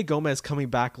 Sienna Mae Gomez coming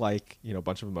back like, a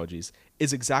bunch of emojis,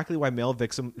 is exactly why male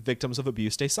victims of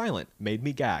abuse stay silent. Made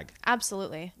me gag.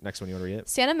 Absolutely. Next one, you want to read it?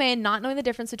 Sienna Mae not knowing the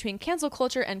difference between cancel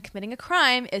culture and committing a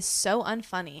crime is so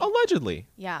unfunny. Allegedly.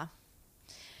 Yeah.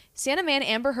 Sienna Mae and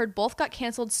Amber Heard both got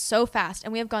canceled so fast,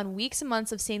 and we have gone weeks and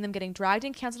months of seeing them getting dragged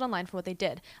and canceled online for what they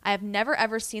did. I have never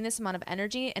ever seen this amount of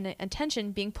energy and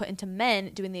attention being put into men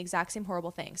doing the exact same horrible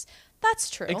things. That's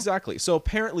true. Exactly. So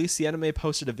apparently Sienna Mae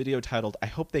posted a video titled, "I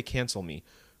hope they cancel me."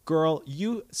 Girl,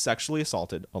 you sexually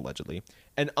assaulted, allegedly,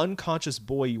 an unconscious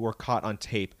boy you were caught on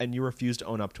tape and you refused to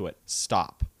own up to it.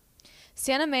 Stop.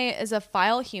 Sienna Mae is a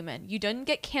vile human. You didn't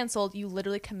get canceled. You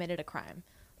literally committed a crime.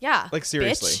 Yeah. Like,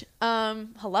 seriously. Bitch.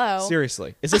 Hello.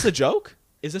 Seriously. Is this a joke?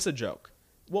 Is this a joke?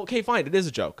 Well, okay, fine. It is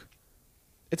a joke.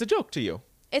 It's a joke to you.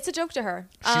 It's a joke to her.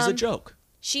 She's a joke.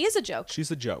 She is a joke.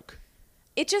 She's a joke.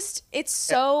 It's just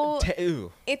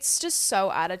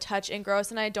so out of touch and gross,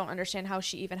 and I don't understand how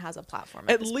she even has a platform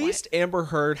at this least point. Amber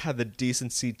Heard had the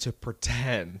decency to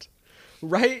pretend,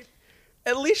 right?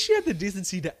 At least she had the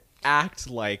decency to act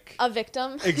like a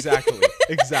victim. Exactly.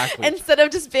 Instead of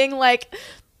just being like,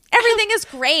 everything is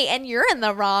great and you're in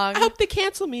the wrong. I hope they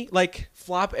cancel me. Like,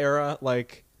 flop era,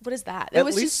 like, what is that? It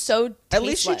was just so tasteless. At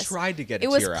least she tried to get a tear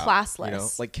out. It was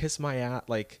classless. Like, kiss my ass.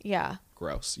 Like, yeah.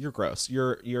 Gross. You're gross.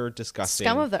 You're disgusting.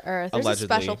 Scum of the earth. There's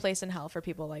allegedly. A special place in hell for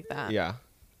people like that. Yeah.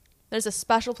 There's a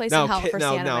special place in hell for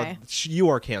Sienna Mae. You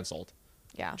are canceled.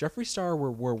 Yeah. Jeffree Star,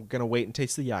 we're gonna wait and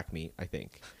taste the yak meat, I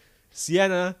think.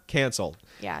 Sienna, canceled.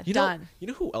 Yeah, done. You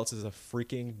know who else is a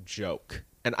freaking joke?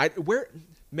 And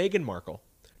Meghan Markle.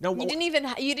 No, you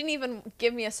didn't even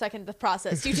give me a second to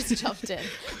process. You just jumped in.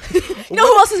 You know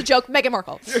who else is a joke? Meghan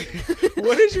Markle.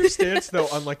 What is your stance though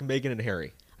on like Meghan and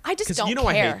Harry? I just don't care.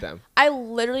 I hate them. I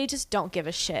literally just don't give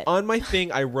a shit. On my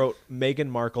thing, I wrote Meghan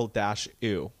Markle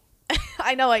 -ew.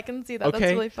 I know, I can see that. Okay?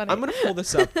 That's really funny. I'm gonna pull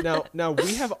this up now.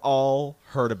 We have all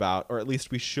heard about, or at least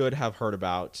we should have heard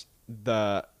about,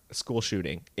 the school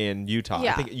shooting in Utah.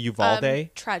 Yeah. I think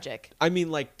Uvalde. Tragic. I mean,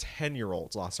 like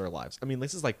 10-year-olds lost their lives. I mean,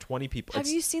 this is like 20 people. Have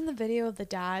you seen the video of the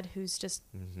dad who's just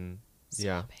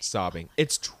sobbing?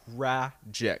 It's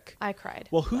tragic. I cried.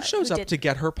 Well, who shows up to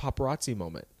get her paparazzi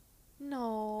moment?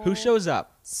 No. Who shows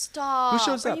up? Stop. Who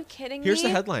shows up? Are you kidding me? Here's the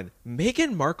headline.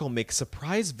 Meghan Markle makes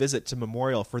surprise visit to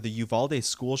memorial for the Uvalde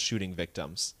school shooting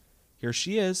victims. Here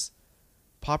she is.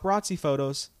 Paparazzi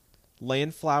photos.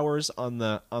 Laying flowers on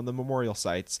the memorial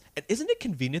sites. And isn't it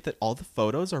convenient that all the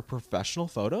photos are professional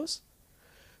photos?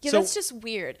 Yeah, that's just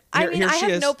weird. I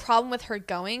have no problem with her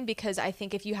going, because I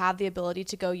think if you have the ability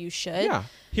to go, you should. Yeah.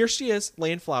 Here she is,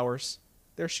 laying flowers.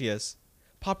 There she is.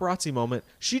 Paparazzi moment.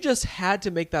 She just had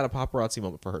to make that a paparazzi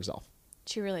moment for herself.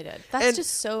 She really did. That's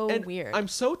just so weird. I'm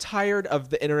so tired of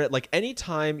the internet. Like,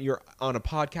 anytime you're on a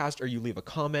podcast or you leave a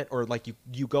comment or like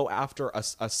you go after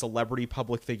a celebrity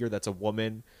public figure that's a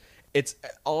woman, it's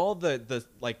all the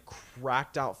like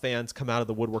cracked out fans come out of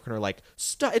the woodwork and are like,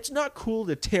 it's not cool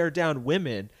to tear down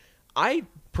women. I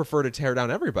prefer to tear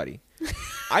down everybody.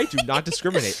 I do not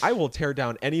discriminate. I will tear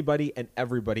down anybody and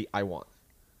everybody I want.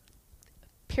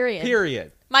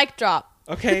 Period. Mic drop.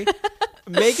 Okay.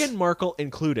 Meghan Markle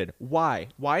included. Why?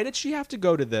 Why did she have to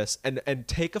go to this and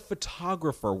take a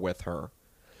photographer with her?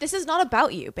 This is not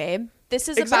about you, babe. This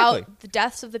is Exactly. about the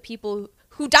deaths of the people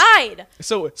who died.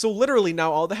 So literally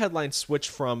now all the headlines switch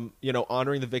from,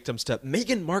 honoring the victims to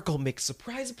Meghan Markle makes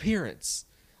surprise appearance.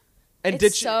 And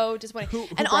It's so disappointing. Who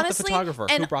and brought the photographer?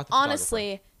 And Who brought the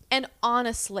honestly,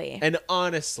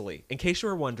 in case you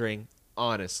were wondering,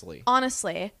 honestly,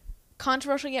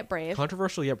 controversial yet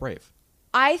brave.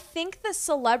 I think that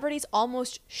celebrities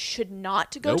almost should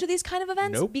not go to these kind of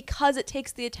events because it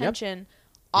takes the attention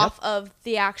off of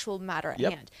the actual matter at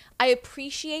hand. I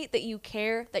appreciate that you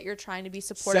care, that you're trying to be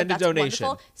supportive. Send a donation.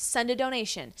 Wonderful. Send a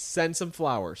donation. Send some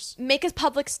flowers. Make a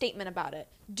public statement about it.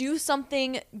 Do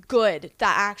something good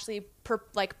that actually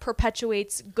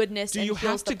perpetuates goodness. Do you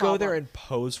have to go there and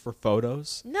pose for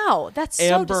photos? No, that's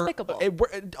so despicable.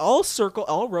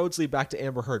 All roads lead back to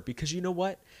Amber Heard, because you know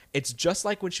what? It's just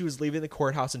like when she was leaving the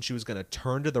courthouse and she was going to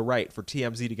turn to the right for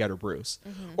TMZ to get her Bruce.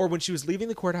 Or when she was leaving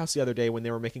the courthouse the other day when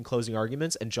they were making closing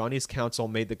arguments and Johnny's counsel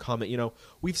made the comment,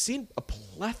 we've seen a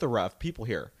plethora of people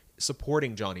here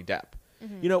supporting Johnny Depp.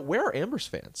 Where are Amber's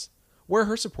fans? Where are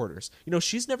her supporters?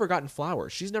 She's never gotten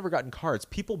flowers. She's never gotten cards.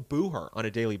 People boo her on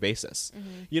a daily basis.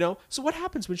 So what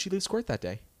happens when she leaves court that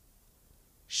day?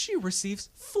 She receives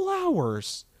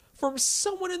flowers from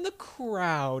someone in the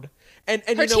crowd. And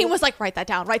her team was like, write that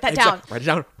down. Write it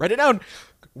down.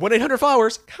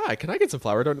 1-800-Flowers. Hi, can I get some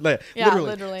flour? Yeah,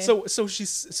 literally. So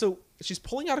she's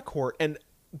pulling out of court, and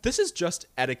this is just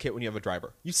etiquette when you have a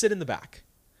driver. You sit in the back.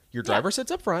 Your driver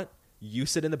sits up front. You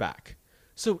sit in the back.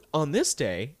 So on this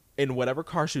day, in whatever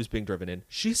car she was being driven in,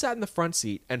 she sat in the front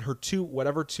seat, and her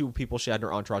two people she had in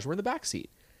her entourage were in the back seat.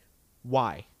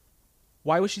 Why?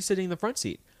 Why was she sitting in the front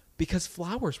seat? Because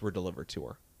flowers were delivered to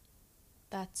her.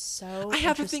 That's so I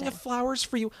have a thing of flowers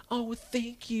for you. Oh,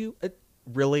 thank you.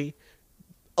 Really?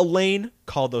 Elaine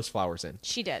called those flowers in.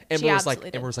 She did. Amber was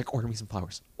like, order me some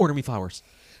flowers. Order me flowers.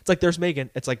 It's like, there's Meghan.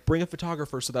 It's like, bring a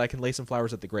photographer so that I can lay some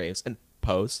flowers at the graves. And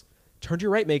pose. Turn to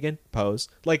your right, Meghan. Pose.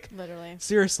 Like, literally.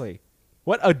 Seriously.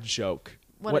 What a joke.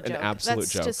 What an absolute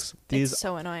joke. It's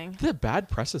so annoying. The bad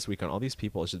press this week on all these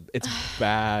people. It's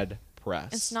bad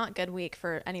press. It's not good week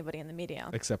for anybody in the media.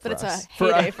 Except for us. But it's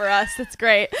a heyday for us. It's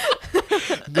great.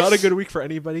 Not a good week for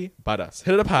anybody but us.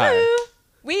 Hit it up high. Woo!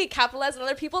 We capitalize on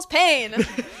other people's pain.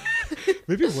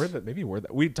 Maybe we're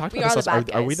that. We talked about this.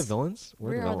 Are we the villains?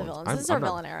 We are the villains. This is our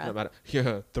villain era.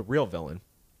 The real villain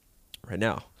right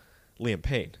now, Liam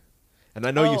Payne. And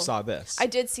I know you saw this. I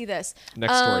did see this.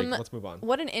 Next story. Let's move on.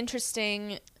 What an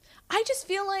interesting... I just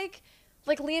feel like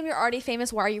Liam, you're already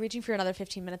famous. Why are you reaching for another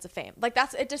 15 minutes of fame? Like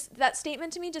that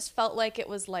statement to me just felt like it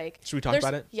was like... Should we talk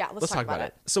about it? Yeah, let's talk about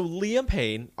it. So Liam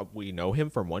Payne, we know him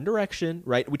from One Direction,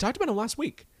 right? We talked about him last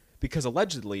week because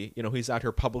allegedly, he's out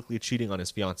here publicly cheating on his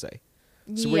fiance.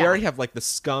 So we already have the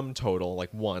scum total,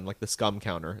 one, the scum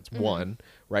counter. It's 1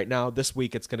 right now. This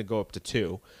week it's going to go up to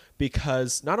 2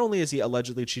 because not only is he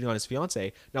allegedly cheating on his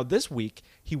fiance, now this week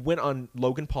he went on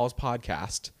Logan Paul's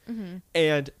podcast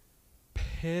and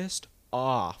pissed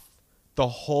off the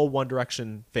whole One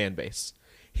Direction fan base.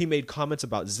 He made comments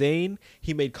about Zayn.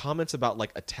 He made comments about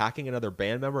attacking another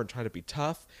band member and trying to be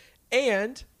tough.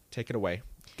 And take it away.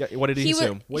 What did he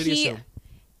assume? What did he assume?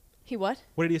 He what?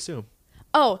 What did he assume?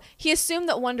 Oh, he assumed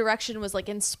that One Direction was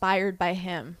inspired by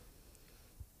him.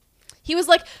 He was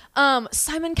like,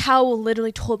 Simon Cowell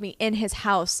literally told me in his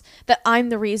house that I'm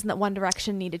the reason that One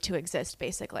Direction needed to exist,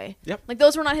 basically. Yep.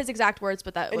 Those were not his exact words,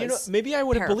 but that was maybe I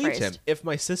would have believed him if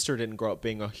my sister didn't grow up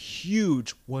being a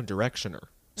huge One Directioner.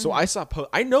 So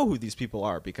I know who these people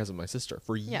are because of my sister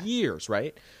for years,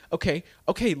 right? Okay,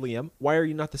 Liam, why are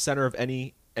you not the center of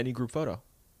any group photo?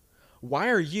 Why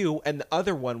are you and the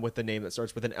other one with the name that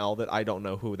starts with an L that I don't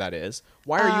know who that is?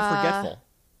 Why are you forgetful?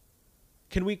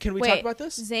 Can we talk about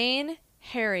this? Zayn,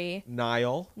 Harry,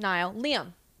 Niall,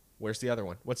 Liam. Where's the other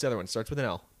one? What's the other one? Starts with an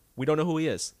L. We don't know who he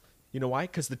is. You know why?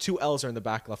 Because the 2 L's are in the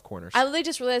back left corners. I literally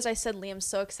just realized I said Liam's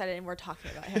so excited and we're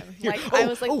talking about him. I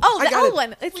was like, the L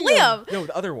one. It's Liam. No,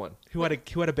 the other one who had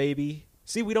a baby.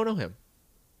 See, we don't know him.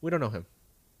 We don't know him.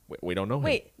 We don't know him.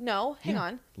 Wait, no, hang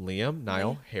on. Liam,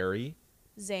 Niall, Harry,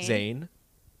 Zayn.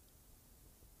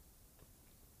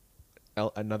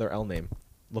 Another L name.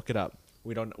 Look it up.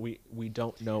 We don't know. We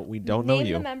don't know you.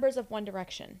 Name the members of One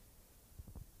Direction.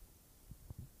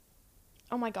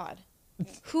 Oh my God.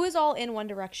 Who is all in One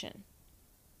Direction?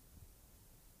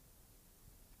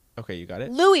 Okay, you got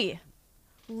it. Louis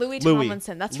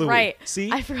Tomlinson. That's right.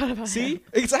 See, I forgot about him. See,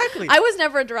 exactly. I was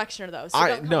never a Directioner though.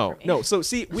 So no. So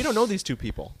see, we don't know these 2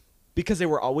 people because they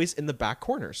were always in the back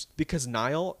corners. Because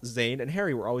Niall, Zayn, and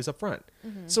Harry were always up front.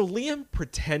 So Liam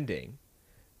pretending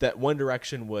that One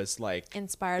Direction was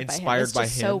inspired by him. It's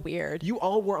just so weird. You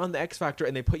all were on the X Factor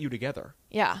and they put you together.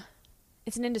 Yeah.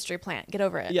 It's an industry plant. Get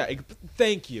over it. Yeah.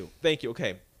 Thank you.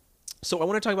 Okay. So I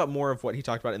want to talk about more of what he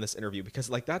talked about in this interview because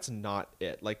like that's not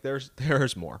it. Like there's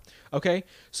more. Okay?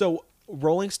 So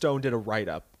Rolling Stone did a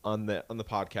write-up on the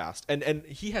podcast and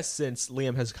he has since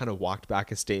Liam has kind of walked back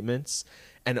his statements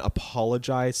and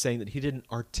apologized saying that he didn't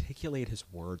articulate his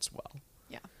words well.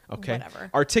 Yeah. Okay. Whatever.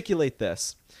 Articulate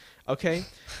this. Okay.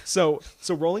 So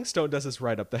Rolling Stone does this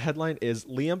write-up. The headline is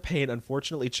Liam Payne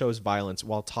unfortunately chose violence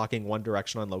while talking One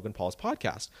Direction on Logan Paul's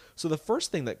podcast. So the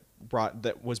first thing that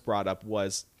was brought up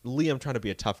was Liam trying to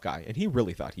be a tough guy, and he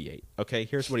really thought he ate. Okay,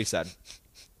 here's what he said.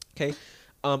 Okay.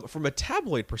 From a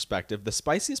tabloid perspective, the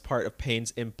spiciest part of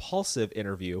Payne's impulsive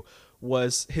interview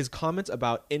was his comments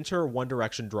about inter-One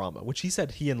Direction drama, which he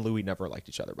said he and Louis never liked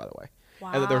each other, by the way.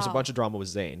 Wow. And that there was a bunch of drama with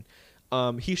Zayn.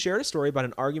 He shared a story about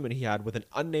an argument he had with an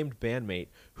unnamed bandmate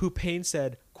who Payne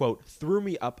said, quote, threw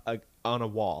me up on a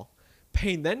wall.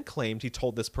 Payne then claimed he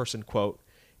told this person, quote,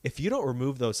 if you don't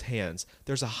remove those hands,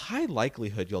 there's a high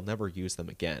likelihood you'll never use them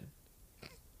again.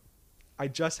 I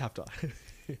just have to...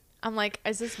 I'm like,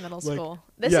 is this middle Like, school?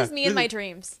 This yeah, is me in my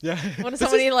dreams. Yeah. When This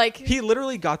somebody is- like... He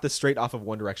literally got this straight off of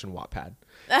One Direction Wattpad.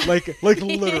 Like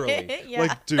literally. Yeah.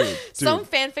 Like, dude. Some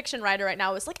fan fiction writer right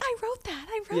now is like, I wrote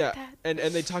Yeah, that. and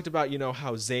they talked about, you know,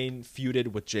 how Zayn feuded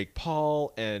with Jake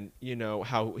Paul and, you know,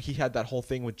 how he had that whole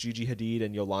thing with Gigi Hadid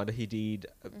and Yolanda Hadid,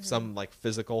 some, like,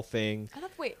 physical thing. I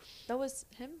thought, wait, that was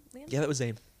him, Liam? Yeah, that was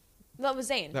Zayn. That was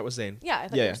Zayn. That was Zayn. Yeah, I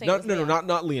thought you were saying it was No, Liam.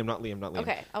 not Liam, not Liam.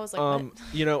 Okay, I was like, what?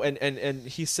 You know, and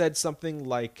he said something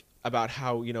like about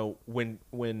how, you know,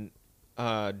 when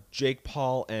Jake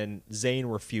Paul and Zayn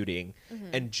were feuding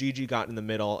and Gigi got in the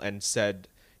middle and said,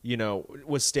 you know,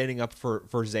 was standing up for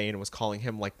Zayn and was calling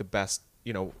him like the best,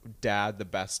 you know, dad, the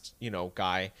best, you know,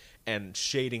 guy, and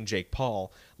shading Jake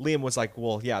Paul, Liam was like,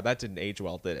 well, yeah, that didn't age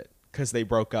well, did it? Because they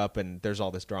broke up and there's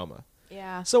all this drama.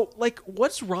 Yeah. So, like,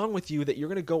 what's wrong with you that you're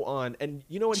going to go on and,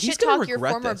 you know what, he's Shit going to talk your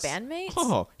regret former this. bandmates?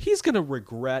 Oh, he's going to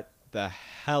regret the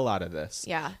hell out of this.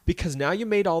 Yeah. Because now you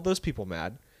made all those people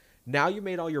mad. Now you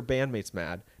made all your bandmates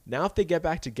mad. Now if they get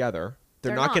back together,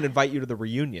 they're not going to invite you to the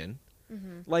reunion.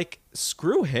 Like,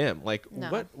 screw him. Like, No.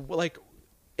 what? Like,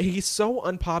 he's so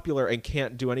unpopular and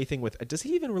can't do anything with... Does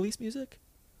he even release music?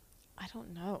 I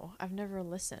don't know. I've never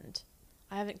listened.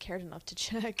 I haven't cared enough to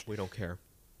check. We don't care.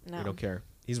 No. We don't care.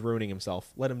 He's ruining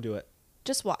himself. Let him do it.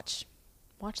 Just watch.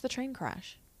 Watch the train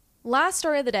crash. Last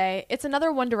story of the day. It's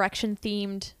another One Direction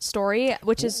themed story,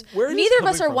 which is Where is this neither of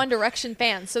us coming are from? One Direction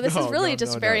fans, so this is really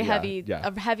just very yeah, heavy, yeah.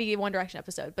 a heavy One Direction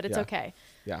episode. But it's Yeah. okay.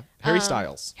 Yeah. Harry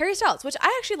Styles. Harry Styles, which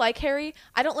I actually like. Harry.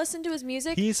 I don't listen to his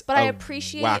music, He's but I a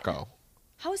appreciate. wacko.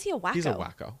 How is he a wacko? He's a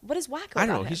wacko. What is wacko? I don't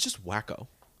about know. him? He's just wacko.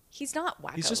 He's not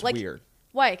wacko. He's just like, weird.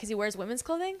 Why? Because he wears women's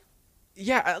clothing.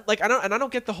 Yeah, like I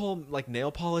don't get the whole like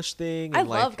nail polish thing. I And,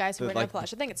 love like, guys who the, wear nail like,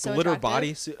 polish. I think it's so glitter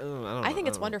attractive. bodysuit. I don't know. I think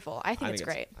it's wonderful. I think it's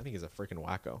great. I think he's a freaking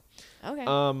wacko.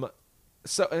 Okay.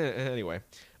 So anyway,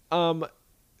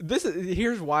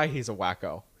 here's why he's a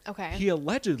wacko. Okay. He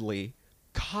allegedly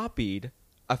copied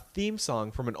a theme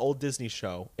song from an old Disney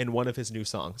show in one of his new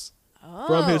songs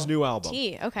from his new album.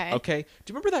 Okay. Okay.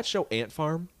 Do you remember that show Ant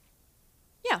Farm?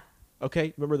 Yeah.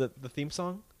 Okay. Remember the theme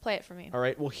song? Play it for me. All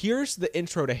right. Well, here's the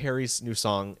intro to Harry's new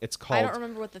song. It's called I don't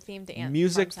remember what the theme to Ant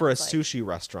Music Farm for a sounds like. Sushi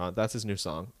Restaurant. That's his new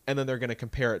song. And then they're going to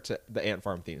compare it to the Ant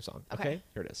Farm theme song. Okay? Okay.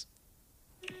 Here it is.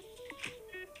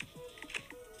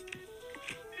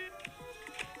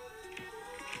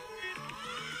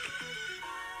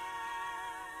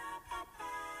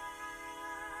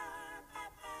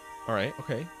 All right.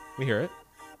 Okay. We hear it.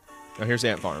 Now here's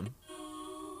Ant Farm.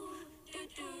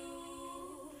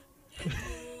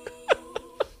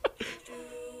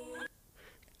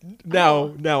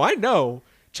 Now I know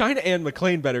China Ann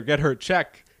McClain better get her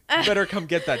check. Better come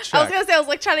get that check. I was gonna say, I was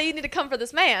like, China, you need to come for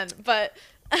this man, but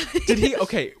Did he?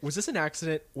 Okay, was this an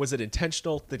accident? Was it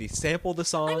intentional? Did he sample the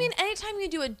song? I mean, anytime you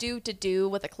do a do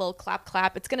with a little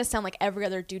clap, it's gonna sound like every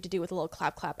other do with a little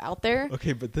clap out there.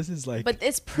 Okay, but this is like. But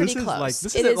it's pretty this close. Is like,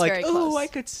 this It isn't is like, very oh, close. I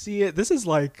could see it. This is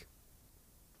like.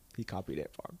 He copied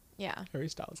Ant Farm. Yeah. Harry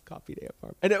Styles copied Ant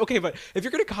Farm. And okay, but if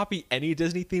you're gonna copy any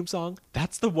Disney theme song,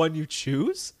 that's the one you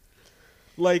choose.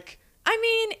 Like. I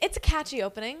mean, it's a catchy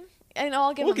opening, and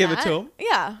I'll give We'll him give it that. to him.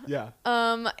 Yeah. Yeah.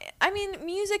 I mean,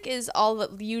 music is all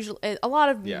that usually. A lot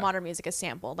of Yeah. modern music is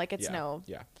sampled. Like it's yeah. no.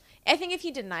 Yeah. I think if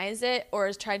he denies it or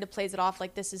is trying to plays it off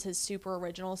like this is his super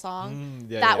original song,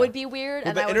 yeah, that yeah. would be weird, Well,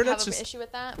 and the I would have internet's an just- issue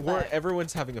with that. Where But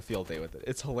everyone's having a field day with it.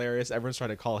 It's hilarious. Everyone's trying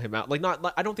to call him out. Like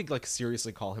not. I don't think like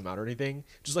seriously call him out or anything.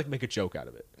 Just like make a joke out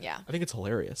of it. yeah, I think it's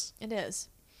hilarious. it is.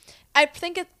 I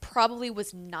think it probably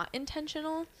was not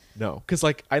intentional. No, because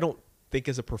like I don't. think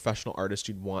as a professional artist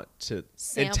you'd want to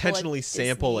Sample intentionally a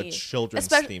sample a Disney- children's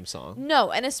Espec- theme song.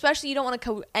 No, and especially you don't want to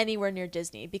go anywhere near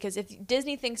Disney, because if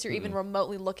Disney thinks you're even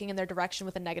remotely looking in their direction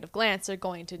with a negative glance, they're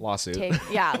going to Lawsuit.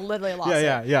 literally a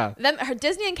lawsuit. Yeah.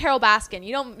 Disney and Carol Baskin,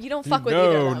 you don't fuck with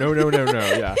either of them. No.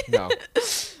 Yeah, no.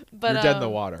 But, You're dead in the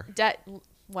water. Dead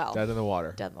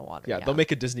in the water. Yeah, Yeah, they'll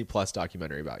make a Disney Plus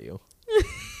documentary about you.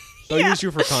 They'll use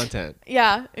you for content.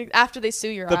 Yeah, after they sue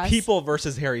your The ass. people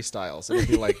versus Harry Styles. It'll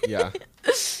be like, yeah,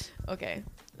 Okay.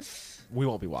 we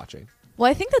won't be watching. Well,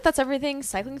 I think that's everything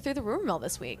cycling through the rumor mill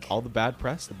this week. All the bad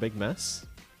press, the big mess,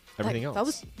 everything else. That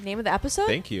was the name of the episode?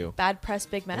 Thank you. Bad Press,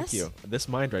 Big Mess? Thank you. This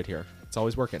mind right here. It's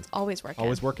always working. Always working.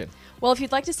 Always working. Well, if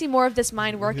you'd like to see more of this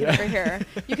mind working over here,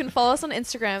 you can follow us on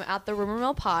Instagram at The Rumor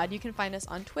Mill Pod. You can find us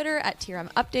on Twitter at TRM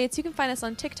Updates. You can find us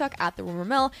on TikTok at The Rumor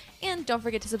Mill. And don't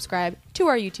forget to subscribe to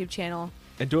our YouTube channel.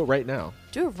 And do it right now.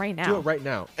 Do it right now. Do it right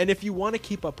now. And if you want to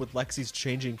keep up with Lexi's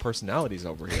changing personalities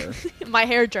over here, My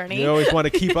hair journey. you always want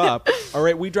to keep up. All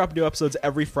right, we drop new episodes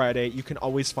every Friday. You can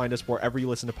always find us wherever you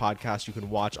listen to podcasts. You can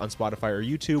watch on Spotify or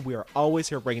YouTube. We are always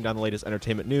here breaking down the latest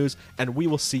entertainment news, and we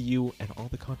will see you and all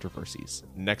the controversies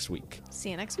next week. See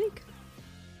you next week.